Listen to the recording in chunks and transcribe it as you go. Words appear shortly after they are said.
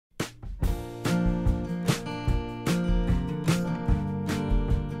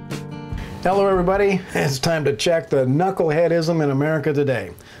Hello everybody, it's time to check the knuckleheadism in America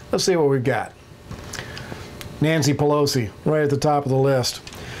today. Let's see what we've got. Nancy Pelosi, right at the top of the list.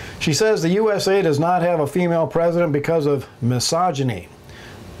 She says the USA does not have a female president because of misogyny,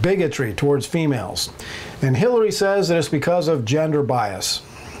 bigotry towards females. And Hillary says that it's because of gender bias.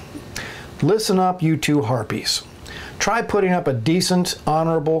 Listen up, you two harpies. Try putting up a decent,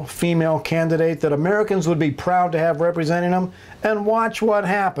 honorable female candidate that Americans would be proud to have representing them, and watch what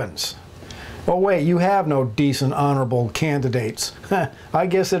happens. Oh wait, you have no decent, honorable candidates. I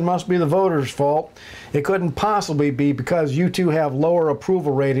guess it must be the voters' fault. It couldn't possibly be because you two have lower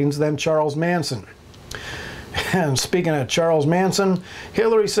approval ratings than Charles Manson. And speaking of Charles Manson,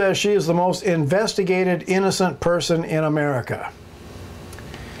 Hillary says she is the most investigated innocent person in America.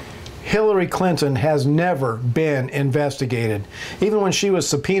 Hillary Clinton has never been investigated. Even when she was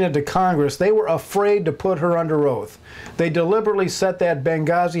subpoenaed to Congress, they were afraid to put her under oath. They deliberately set that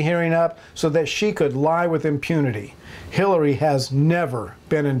Benghazi hearing up so that she could lie with impunity. Hillary has never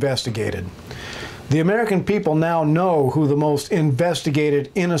been investigated. The American people now know who the most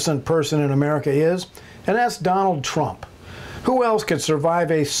investigated innocent person in America is, and that's Donald Trump. Who else could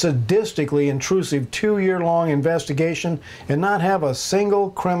survive a sadistically intrusive 2-year-long investigation and not have a single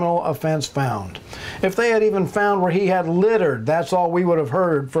criminal offense found? If they had even found where he had littered, that's all we would have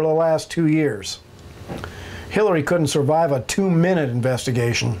heard for the last 2 years. Hillary couldn't survive a 2-minute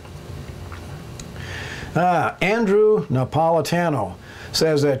investigation. Andrew Napolitano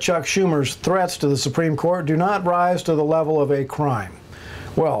says that Chuck Schumer's threats to the Supreme Court do not rise to the level of a crime.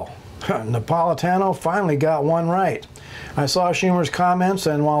 Well, Napolitano finally got one right. I saw Schumer's comments,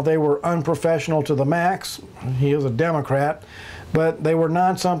 and while they were unprofessional to the max, he is a Democrat, but they were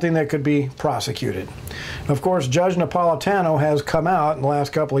not something that could be prosecuted. Of course, Judge Napolitano has come out in the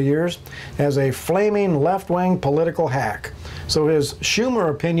last couple of years as a flaming left-wing political hack. So his Schumer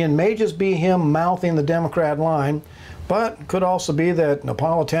opinion may just be him mouthing the Democrat line, but could also be that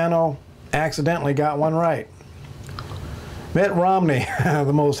Napolitano accidentally got one right. Mitt Romney,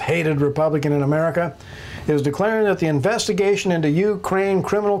 the most hated Republican in America, is declaring that the investigation into Ukraine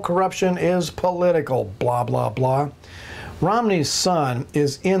criminal corruption is political, blah, blah, blah. Romney's son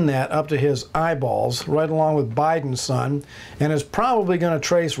is in that up to his eyeballs, right along with Biden's son, and is probably going to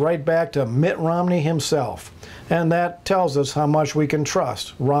trace right back to Mitt Romney himself. And that tells us how much we can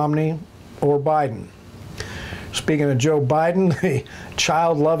trust Romney or Biden. Speaking of Joe Biden, the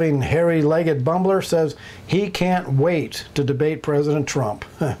child-loving, hairy-legged bumbler says he can't wait to debate President Trump.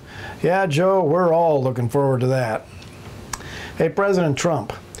 Yeah, Joe, we're all looking forward to that. Hey, President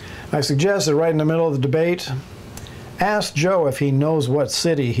Trump, I suggest that right in the middle of the debate, ask Joe if he knows what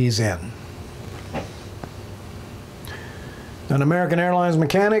city he's in. An American Airlines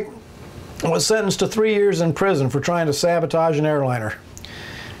mechanic was sentenced to 3 years in prison for trying to sabotage an airliner.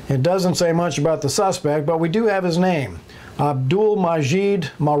 It doesn't say much about the suspect, but we do have his name, Abdul Majid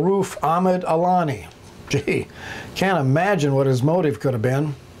Maruf Ahmed Alani. Gee, can't imagine what his motive could have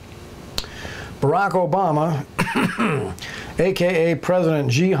been. Barack Obama, aka President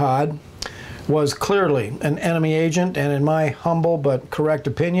Jihad, was clearly an enemy agent, and in my humble but correct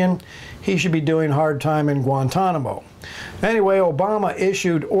opinion, he should be doing hard time in Guantanamo. Anyway, Obama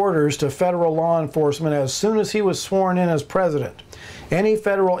issued orders to federal law enforcement as soon as he was sworn in as president. Any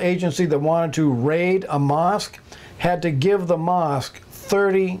federal agency that wanted to raid a mosque had to give the mosque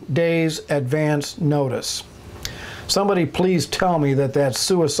 30 days advance notice. Somebody please tell me that that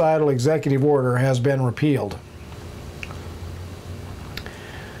suicidal executive order has been repealed.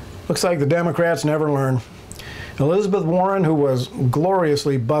 Looks like the Democrats never learn. Elizabeth Warren, who was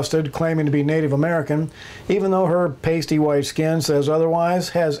gloriously busted claiming to be Native American, even though her pasty white skin says otherwise,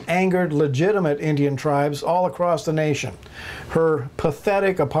 has angered legitimate Indian tribes all across the nation. Her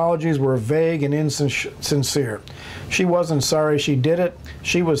pathetic apologies were vague and insincere. She wasn't sorry she did it.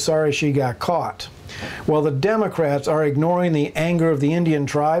 She was sorry she got caught. Well, the Democrats are ignoring the anger of the Indian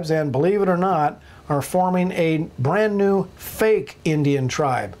tribes and, believe it or not, are forming a brand new fake Indian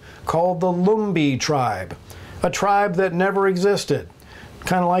tribe called the Lumbee tribe. A tribe that never existed,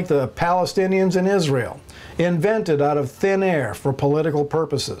 kind of like the Palestinians in Israel, invented out of thin air for political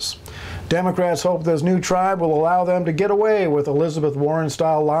purposes. Democrats hope this new tribe will allow them to get away with Elizabeth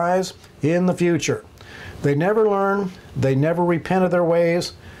Warren-style lies in the future. They never learn, they never repent of their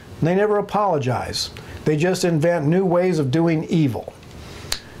ways, they never apologize. They just invent new ways of doing evil.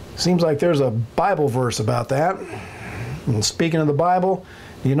 Seems like there's a Bible verse about that. And speaking of the Bible,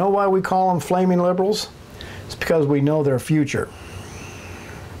 do you know why we call them flaming liberals? It's because we know their future.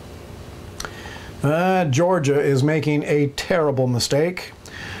 Georgia is making a terrible mistake.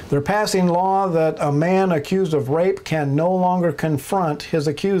 They're passing law that a man accused of rape can no longer confront his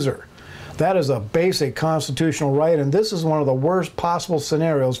accuser. That is a basic constitutional right, and this is one of the worst possible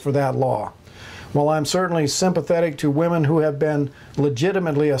scenarios for that law. While I'm certainly sympathetic to women who have been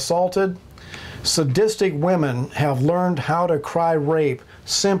legitimately assaulted, sadistic women have learned how to cry rape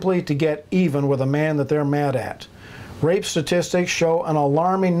simply to get even with a man that they're mad at. Rape statistics show an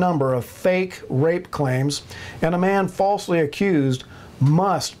alarming number of fake rape claims, and a man falsely accused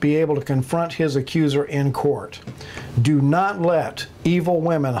must be able to confront his accuser in court. Do not let evil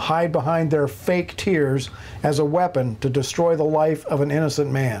women hide behind their fake tears as a weapon to destroy the life of an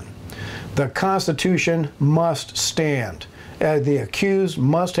innocent man. The Constitution must stand. The accused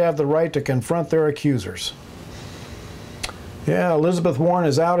must have the right to confront their accusers. Yeah, Elizabeth Warren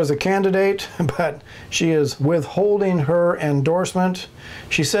is out as a candidate, but she is withholding her endorsement.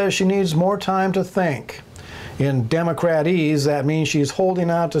 She says she needs more time to think. In Democratese, that means she's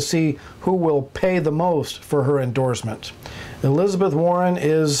holding out to see who will pay the most for her endorsement. Elizabeth Warren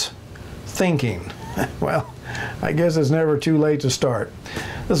is thinking. Well, I guess it's never too late to start.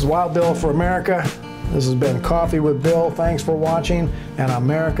 This is Wild Bill for America. This has been Coffee with Bill. Thanks for watching, and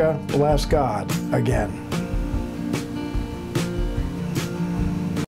America bless God again.